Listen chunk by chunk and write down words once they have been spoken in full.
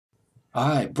All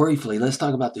right, briefly, let's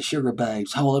talk about the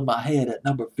Sugababes. Hole in My Head at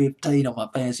number 15 on my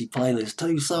fantasy playlist.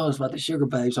 Two songs about the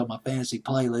Sugababes on my fantasy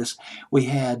playlist. We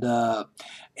had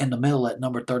In the Middle at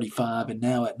number 35 and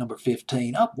now at number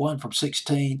 15. Up one from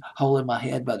 16, Hole in My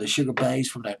Head by the Sugababes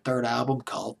from their third album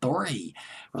called Three,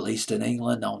 released in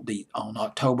England on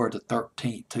October the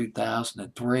 13th,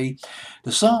 2003.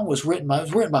 The song was written by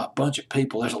a bunch of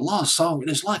people. There's a lot of songs.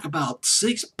 There's like about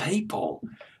six people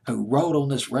who wrote on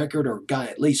this record or got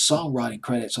at least songwriting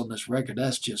credits on this record.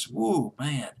 That's just, woo,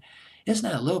 man. Isn't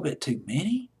that a little bit too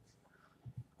many?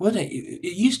 Wasn't it?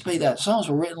 It used to be that songs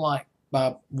were written like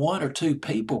by one or two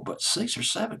people, but six or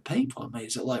seven people. I mean,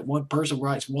 is it like one person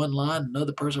writes one line,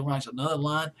 another person writes another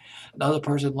line, another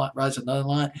person writes another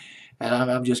line? And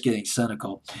I'm just getting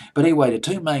cynical. But anyway, the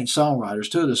two main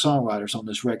songwriters, two of the songwriters on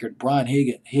this record, Brian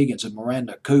Higgins and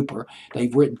Miranda Cooper,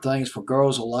 they've written things for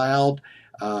Girls Aloud,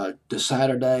 The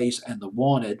Saturdays, and The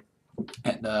Wanted,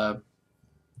 and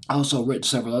also written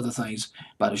several other things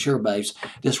by the Sugababes.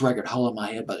 This record, Hole in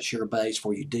My Head by the Sugababes,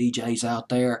 for you DJs out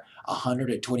there,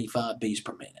 125 beats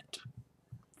per minute.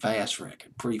 Fast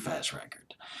record, pretty fast record.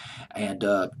 And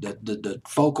the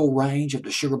focal range of the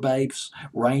Sugababes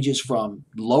ranges from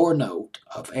lower note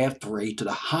of F3 to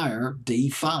the higher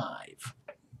D5. I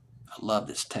love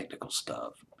this technical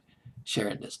stuff,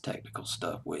 sharing this technical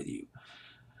stuff with you.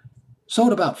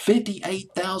 Sold about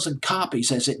 58,000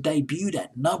 copies as it debuted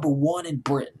at number one in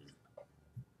Britain.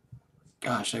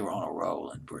 Gosh, they were on a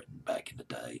roll in Britain back in the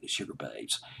day, the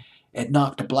Sugababes. It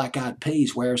knocked the Black Eyed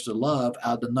Peas' Where's the Love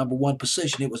out of the number one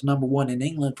position. It was number one in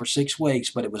England for 6 weeks,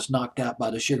 but it was knocked out by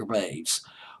the Sugababes.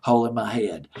 Hole in My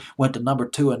Head. Went to number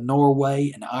two in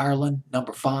Norway and Ireland,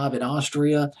 number five in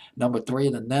Austria, number three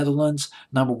in the Netherlands,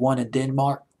 number one in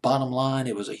Denmark. Bottom line,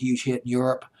 it was a huge hit in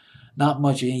Europe. Not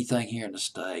much of anything here in the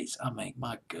States. I mean,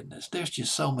 my goodness, there's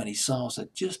just so many songs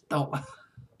that just don't.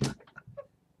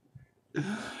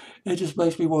 It just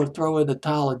makes me want to throw in the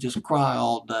towel and just cry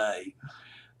all day.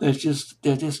 There just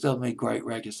don't make great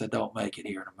records that don't make it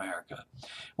here in America.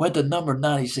 Went to number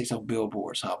 96 on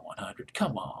Billboard's Hot 100.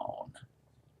 Come on.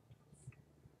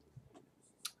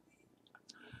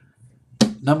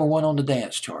 Number one on the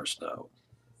dance charts, though.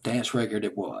 Dance record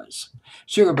it was.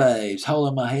 Sugababes, Hole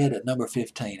in My Head at number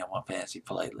 15 on my fancy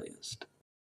playlist.